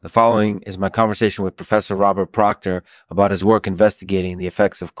The following is my conversation with Professor Robert Proctor about his work investigating the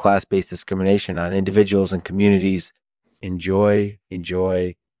effects of class-based discrimination on individuals and communities. Enjoy.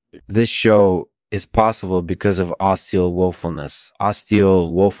 This show is possible because of Osteal Woefulness.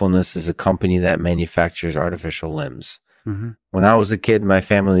 Osteal Woefulness is a company that manufactures artificial limbs. When I was a kid, my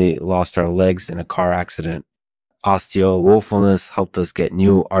family lost our legs in a car accident. Osteal Woefulness helped us get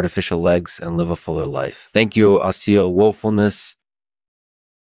new artificial legs and live a fuller life. Thank you, Osteal Woefulness.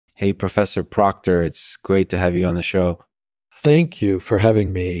 Hey, Professor Proctor, it's great to have you on the show. Thank you for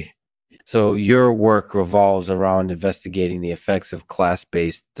having me. So your work revolves around investigating the effects of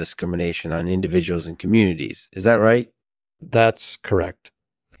class-based discrimination on individuals and communities. Is that right? That's correct.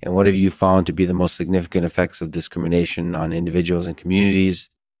 And what have you found to be the most significant effects of discrimination on individuals and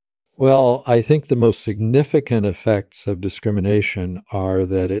communities? Well, I think the most significant effects of discrimination are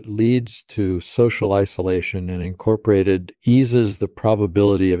that it leads to social isolation and incorporated eases the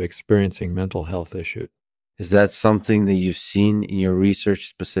probability of experiencing mental health issues. Is that something that you've seen in your research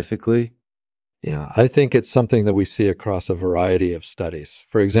specifically? Yeah, I think it's something that we see across a variety of studies.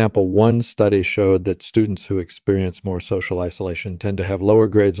 For example, one study showed that students who experience more social isolation tend to have lower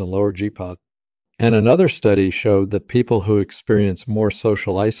grades and lower GPA. And another study showed that people who experience more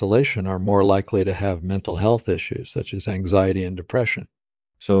social isolation are more likely to have mental health issues, such as anxiety and depression.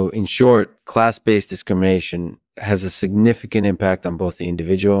 So in short, class-based discrimination has a significant impact on both the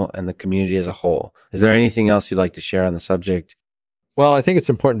individual and the community as a whole. Is there anything else you'd like to share on the subject? Well, I think it's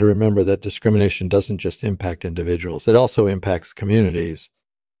important to remember that discrimination doesn't just impact individuals. It also impacts communities.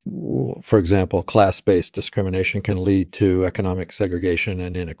 For example, class-based discrimination can lead to economic segregation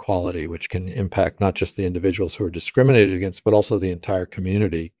and inequality, which can impact not just the individuals who are discriminated against, but also the entire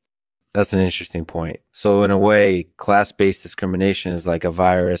community. That's an interesting point. So in a way, class-based discrimination is like a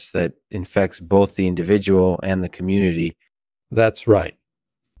virus that infects both the individual and the community. That's right.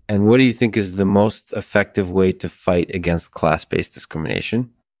 And what do you think is the most effective way to fight against class-based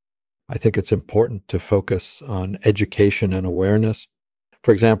discrimination? I think it's important to focus on education and awareness.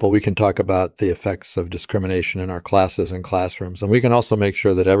 For example, we can talk about the effects of discrimination in our classes and classrooms, and we can also make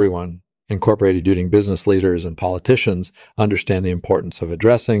sure that everyone, incorporated business leaders and politicians, understand the importance of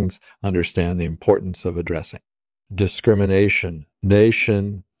addressing discrimination.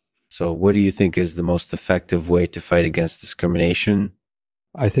 So what do you think is the most effective way to fight against discrimination?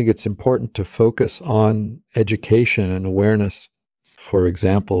 I think it's important to focus on education and awareness. For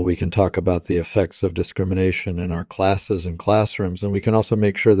example, we can talk about the effects of discrimination in our classes and classrooms, and we can also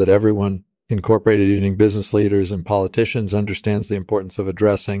make sure that everyone, incorporated business leaders and politicians, understands the importance of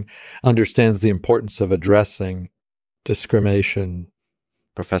addressing discrimination.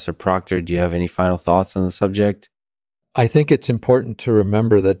 Professor Proctor, do you have any final thoughts on the subject? I think it's important to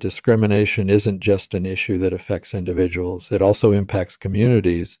remember that discrimination isn't just an issue that affects individuals. It also impacts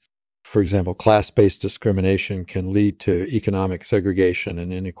communities. For example, class-based discrimination can lead to economic segregation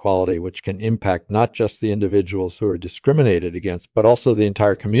and inequality, which can impact not just the individuals who are discriminated against, but also the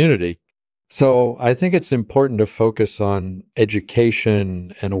entire community. So I think it's important to focus on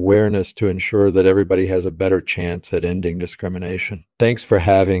education and awareness to ensure that everybody has a better chance at ending discrimination. Thanks for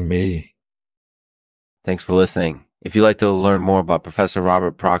having me. Thanks for listening. If you'd like to learn more about Professor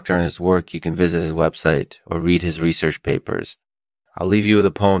Robert Proctor and his work, you can visit his website or read his research papers. I'll leave you with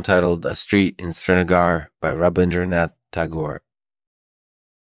a poem titled A Street in Srinagar by Rabindranath Tagore.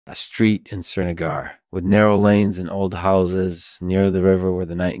 A street in Srinagar, with narrow lanes and old houses near the river where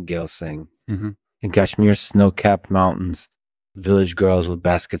the nightingales sing. In Kashmir's snow-capped mountains, village girls with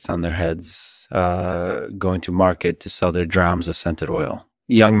baskets on their heads, going to market to sell their drams of scented oil.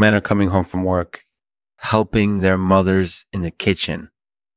 Young men are coming home from work, helping their mothers in the kitchen.